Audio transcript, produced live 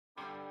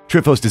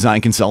Trifos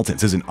Design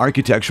Consultants is an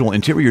architectural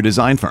interior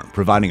design firm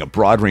providing a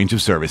broad range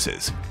of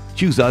services.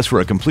 Choose us for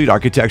a complete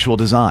architectural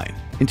design,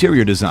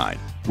 interior design,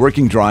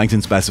 working drawings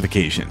and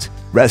specifications,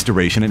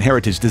 restoration and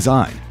heritage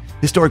design,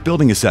 historic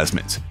building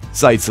assessments,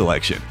 site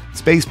selection,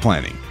 space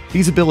planning,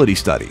 feasibility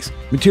studies,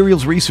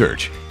 materials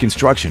research,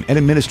 construction and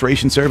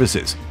administration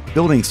services,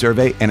 building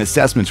survey and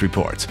assessments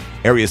reports,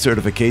 area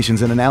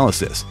certifications and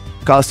analysis,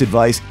 cost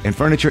advice, and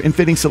furniture and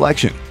fitting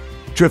selection.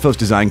 Trifos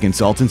Design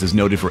Consultants is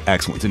noted for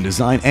excellence in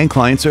design and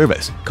client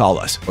service. Call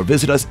us or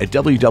visit us at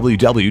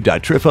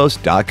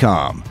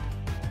www.trifos.com.